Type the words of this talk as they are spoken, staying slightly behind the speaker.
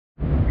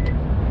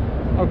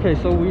Okay,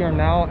 so we are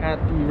now at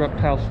the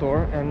reptile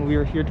store and we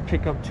are here to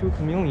pick up 2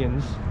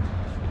 chameleons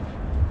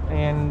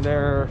and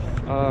their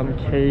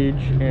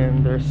cage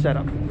and their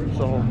setup.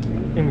 So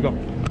in we go.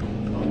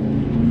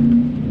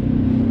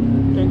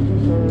 Thank you,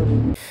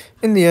 sir.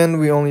 In the end,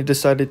 we only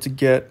decided to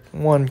get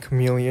 1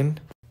 chameleon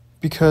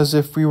because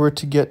if we were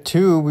to get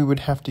 2, we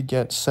would have to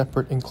get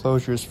separate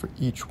enclosures for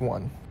each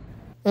one.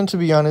 And to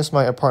be honest,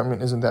 my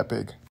apartment isn't that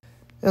big.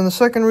 And the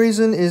second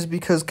reason is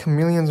because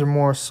chameleons are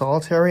more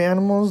solitary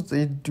animals.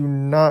 They do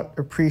not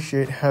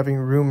appreciate having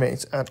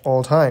roommates at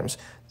all times.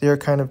 They are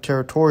kind of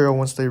territorial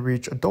once they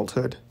reach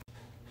adulthood.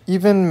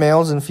 Even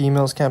males and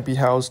females can't be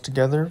housed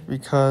together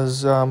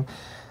because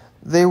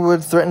they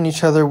would threaten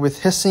each other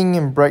with hissing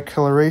and bright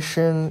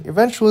coloration.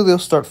 Eventually, they'll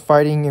start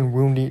fighting and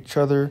wound each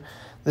other.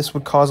 This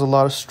would cause a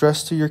lot of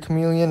stress to your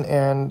chameleon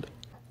and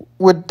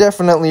would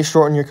definitely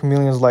shorten your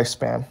chameleon's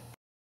lifespan.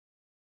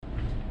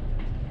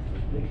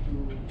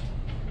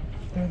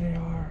 There they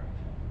are.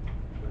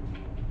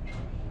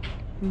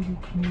 Little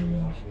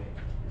chameleons.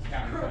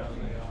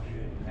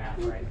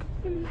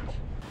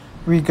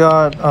 We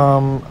got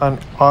an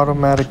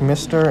automatic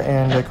mister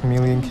and a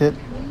chameleon kit.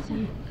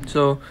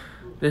 So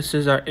this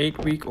is our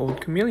 8-week-old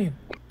chameleon.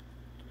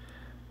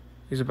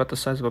 He's about the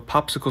size of a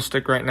popsicle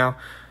stick right now.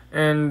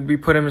 And we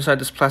put him inside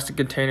this plastic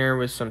container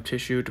with some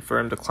tissue for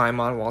him to climb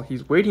on while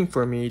he's waiting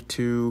for me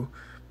to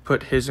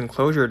put his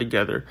enclosure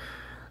together.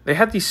 They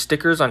had these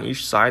stickers on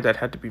each side that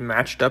had to be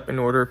matched up in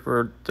order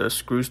for the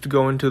screws to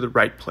go into the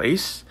right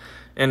place,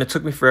 and it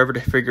took me forever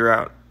to figure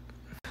out.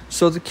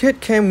 So the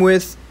kit came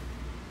with,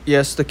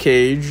 yes, the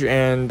cage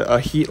and a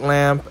heat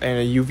lamp and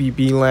a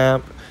UVB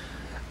lamp.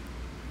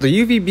 The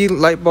UVB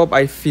light bulb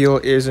I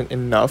feel isn't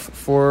enough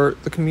for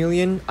the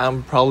chameleon.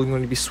 I'm probably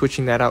going to be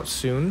switching that out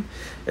soon.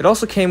 It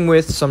also came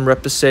with some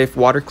Repisafe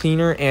water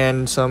cleaner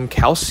and some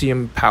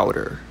calcium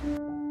powder.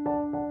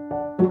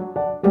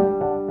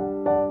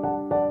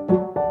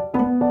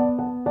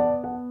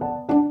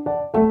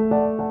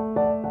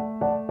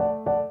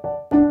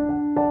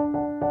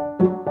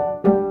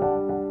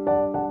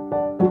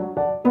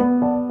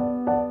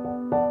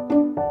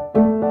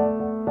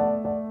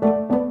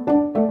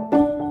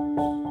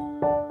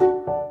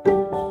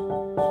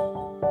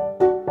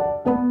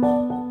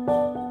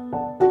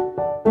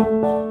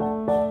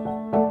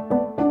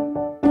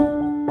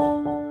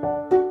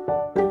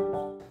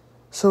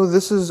 So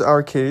this is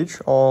our cage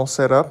all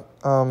set up.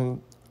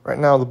 Right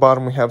now at the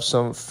bottom we have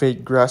some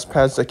fake grass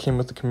pads that came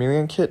with the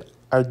chameleon kit.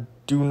 I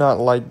do not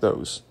like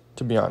those,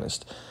 to be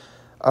honest.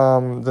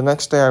 The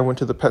next day I went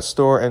to the pet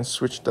store and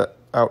switched that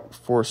out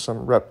for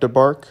some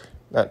Reptibark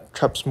that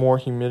traps more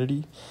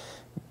humidity.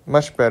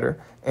 Much better.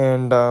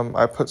 And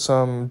I put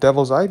some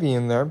Devil's Ivy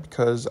in there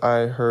because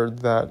I heard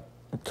that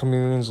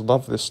chameleons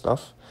love this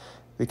stuff.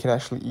 They can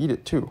actually eat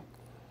it too.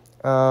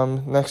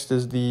 Next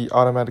is the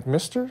automatic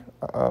mister.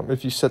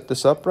 If you set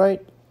this up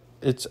right,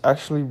 it's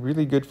actually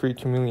really good for your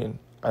chameleon.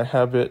 I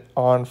have it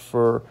on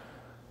for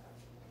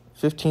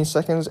 15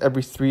 seconds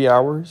every 3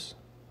 hours.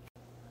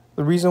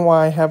 The reason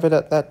why I have it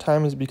at that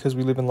time is because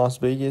we live in Las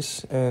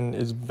Vegas and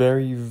it's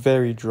very,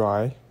 very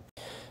dry.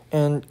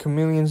 And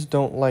chameleons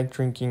don't like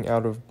drinking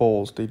out of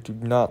bowls. They do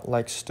not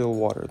like still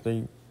water.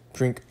 They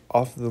drink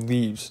off the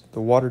leaves,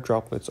 the water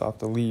droplets off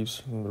the leaves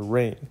from the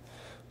rain.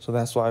 So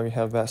that's why we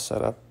have that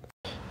set up.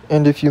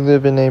 And if you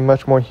live in a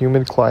much more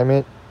humid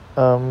climate,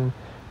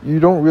 you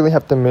don't really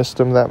have to mist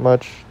them that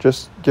much.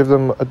 Just give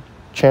them a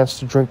chance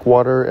to drink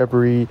water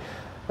every,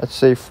 let's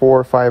say, 4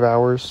 or 5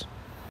 hours.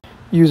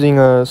 Using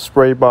a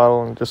spray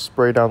bottle and just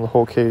spray down the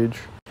whole cage.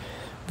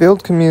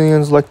 Veiled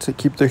chameleons like to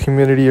keep their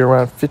humidity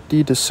around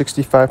 50 to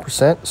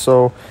 65%,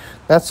 so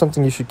that's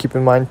something you should keep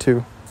in mind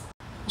too.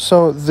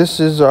 So this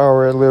is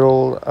our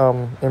little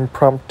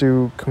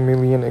impromptu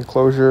chameleon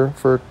enclosure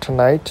for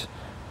tonight.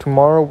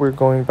 Tomorrow we're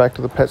going back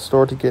to the pet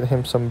store to get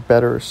him some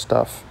better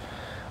stuff.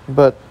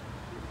 But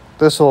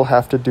this will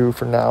have to do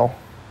for now.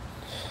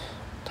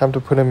 Time to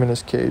put him in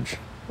his cage.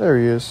 There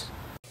he is.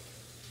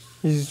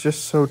 He's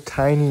just so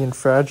tiny and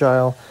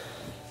fragile.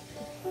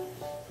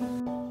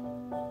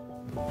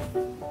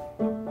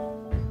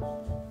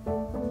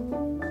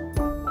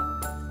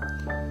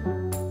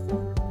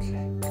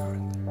 Okay, go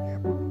in there.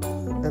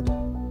 Yep.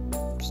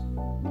 He's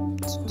not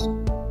moving.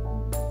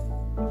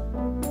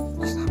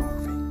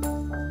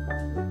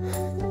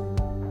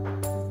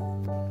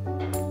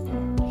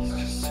 He's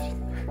just sitting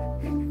there.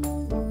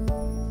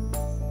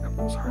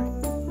 I'm sorry.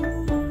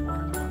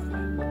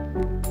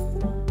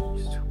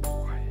 He's too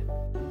quiet.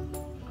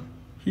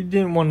 He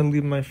didn't want to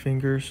leave my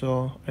finger,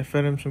 so I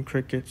fed him some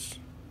crickets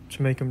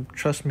to make him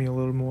trust me a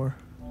little more.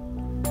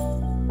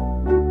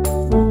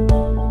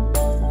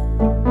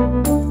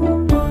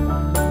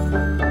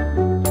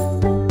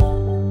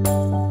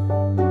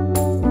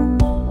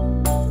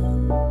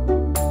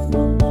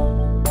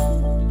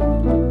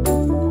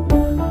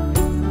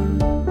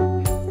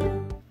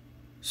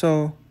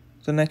 So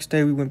the next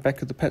day we went back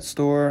to the pet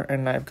store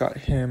and I've got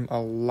him a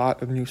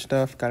lot of new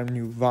stuff. Got him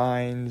new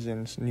vines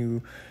and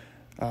new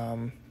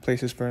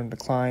places for him to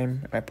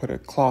climb. And I put a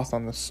cloth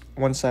on this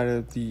one side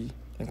of the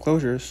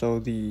enclosure so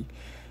the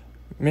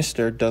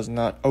mister does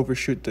not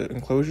overshoot the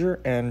enclosure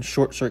and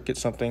short circuit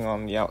something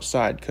on the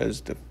outside,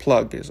 because the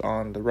plug is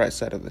on the right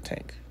side of the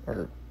tank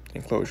or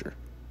enclosure.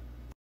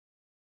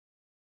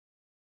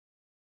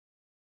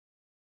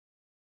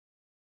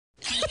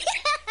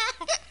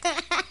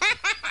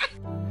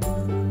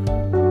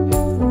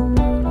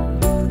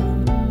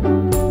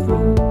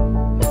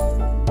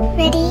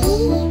 Ready,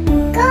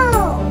 go!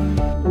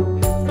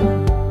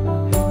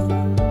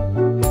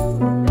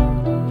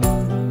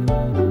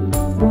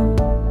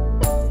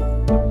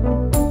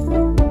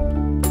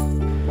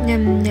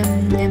 Yum,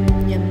 yum, yum,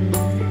 yum.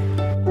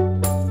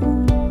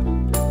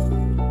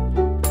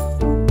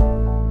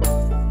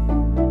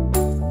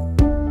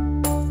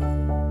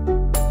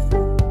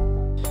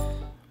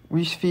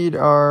 We feed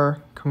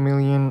our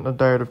chameleon a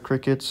diet of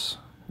crickets,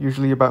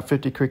 usually about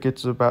 50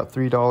 crickets, about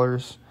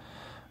 $3.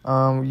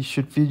 You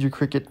should feed your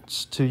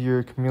crickets to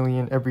your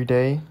chameleon every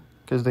day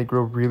because they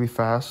grow really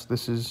fast.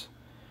 This is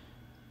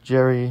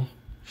Jerry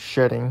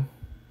shedding.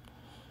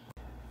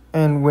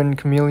 And when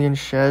chameleons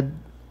shed,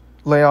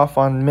 lay off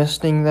on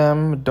misting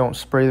them. Don't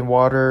spray the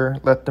water.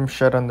 Let them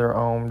shed on their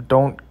own.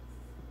 Don't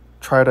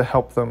try to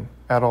help them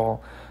at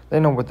all. They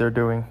know what they're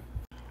doing.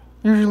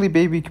 Usually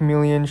baby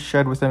chameleons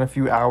shed within a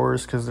few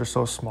hours because they're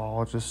so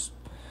small. Just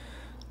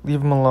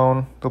leave them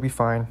alone. They'll be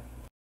fine.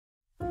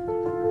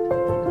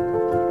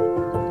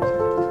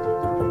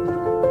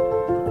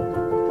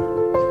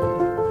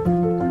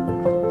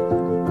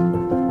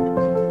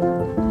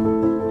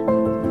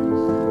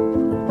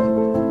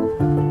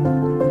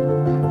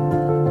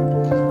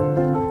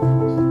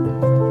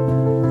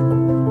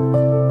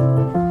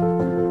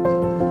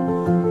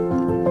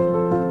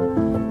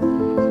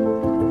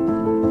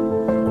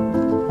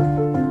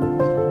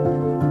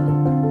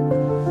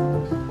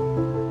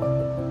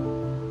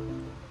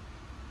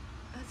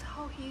 That's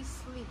how he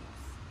sleeps.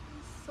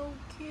 He's so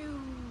cute.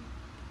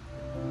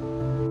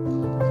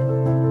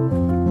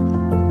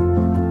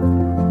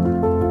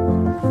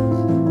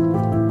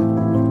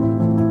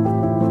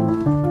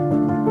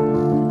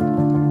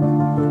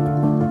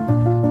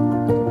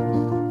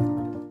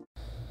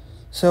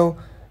 So,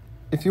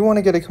 if you want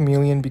to get a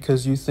chameleon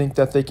because you think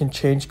that they can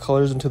change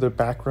colors into their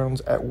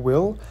backgrounds at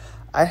will,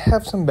 I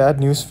have some bad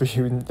news for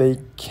you. They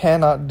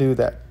cannot do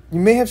that. You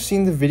may have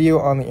seen the video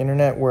on the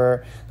internet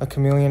where a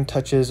chameleon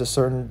touches a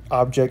certain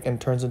object and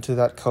turns into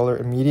that color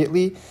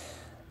immediately.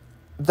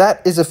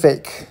 That is a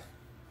fake.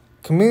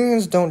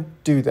 Chameleons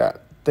don't do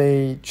that.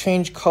 They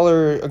change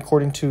color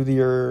according to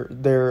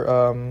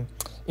their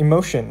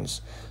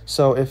emotions.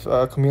 So if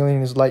a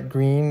chameleon is light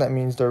green, that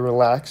means they're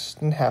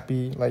relaxed and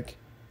happy, like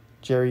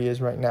Jerry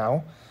is right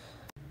now.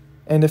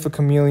 And if a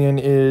chameleon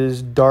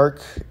is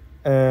dark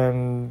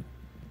and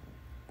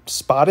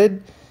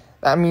spotted,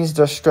 that means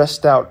they're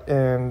stressed out,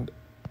 and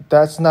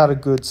that's not a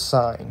good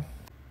sign.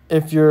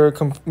 If your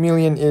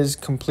chameleon is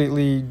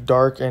completely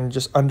dark and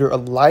just under a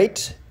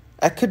light,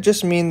 that could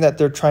just mean that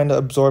they're trying to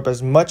absorb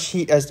as much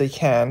heat as they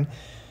can,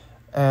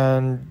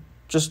 and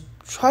just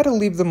try to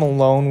leave them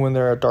alone when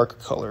they're a darker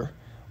color.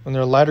 When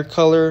they're a lighter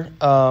color,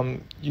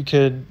 you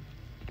could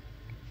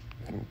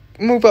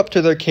move up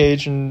to their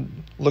cage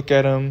and look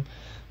at them.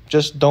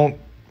 Just don't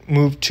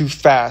move too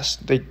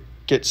fast. They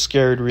get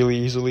scared really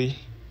easily,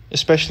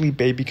 especially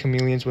baby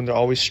chameleons when they're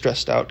always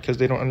stressed out because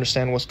they don't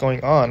understand what's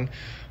going on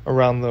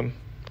around them.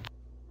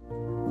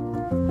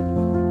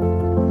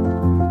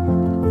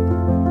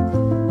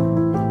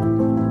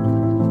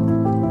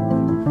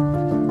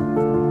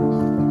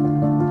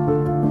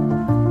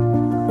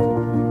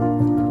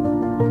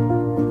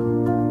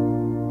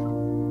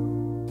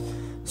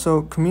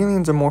 So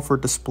chameleons are more for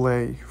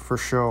display, for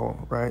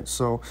show, right?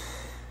 So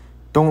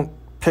don't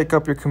pick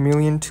up your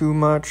chameleon too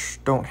much.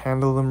 Don't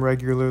handle them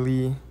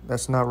regularly.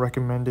 That's not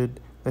recommended.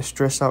 They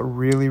stress out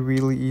really,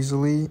 really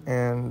easily,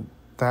 and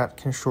that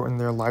can shorten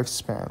their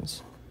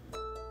lifespans.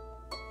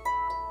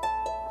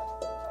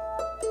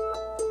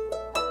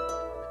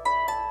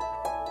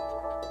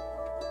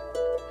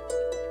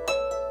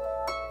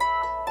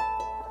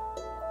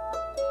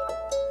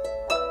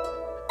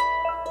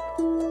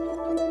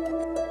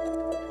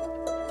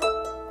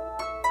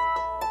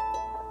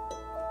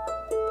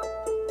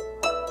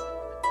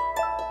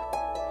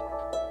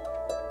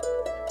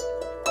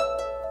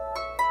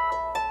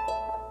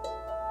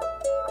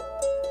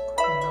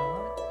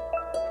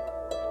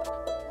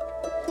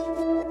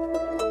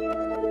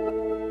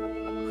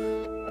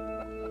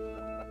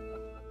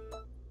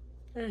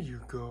 There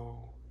you go.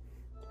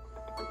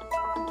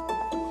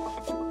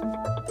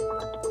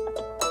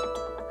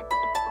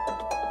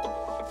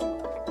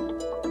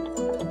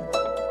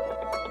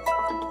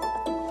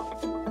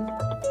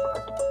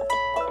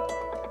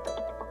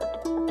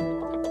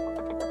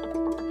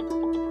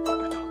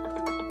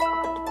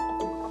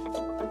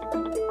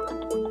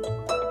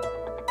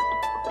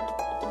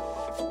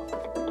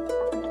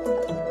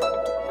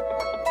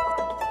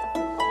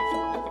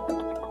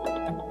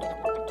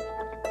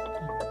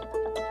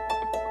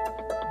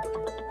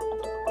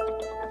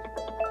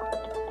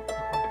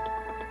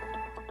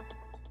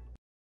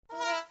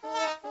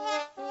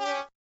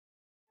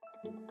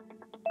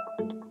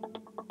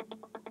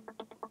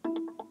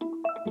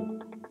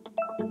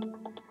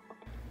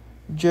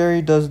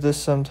 Jerry does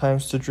this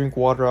sometimes to drink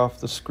water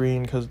off the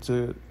screen because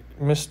the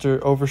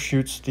Mr.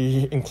 overshoots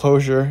the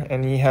enclosure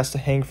and he has to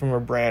hang from a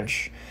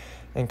branch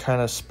and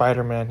kind of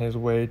Spider-Man his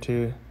way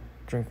to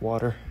drink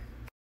water.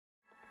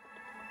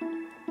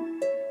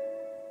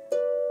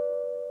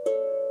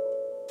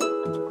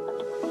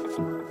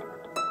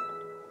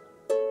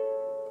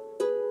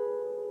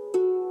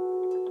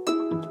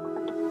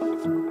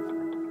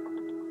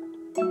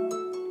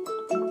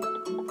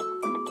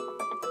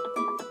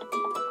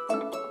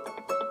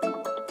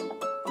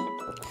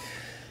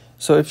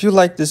 So if you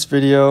like this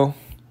video,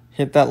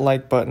 hit that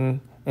like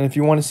button. And if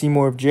you want to see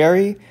more of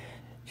Jerry,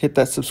 hit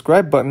that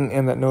subscribe button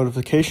and that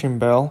notification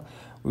bell.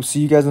 We'll see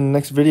you guys in the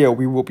next video.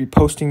 We will be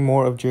posting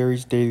more of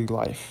Jerry's daily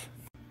life.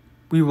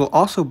 We will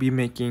also be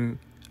making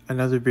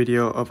another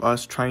video of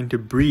us trying to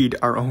breed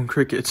our own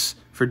crickets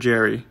for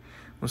Jerry.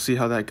 We'll see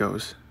how that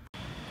goes.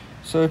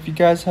 So if you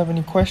guys have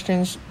any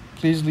questions,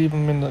 please leave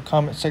them in the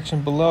comment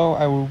section below.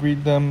 I will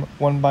read them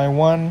one by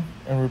one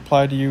and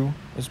reply to you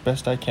as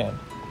best I can.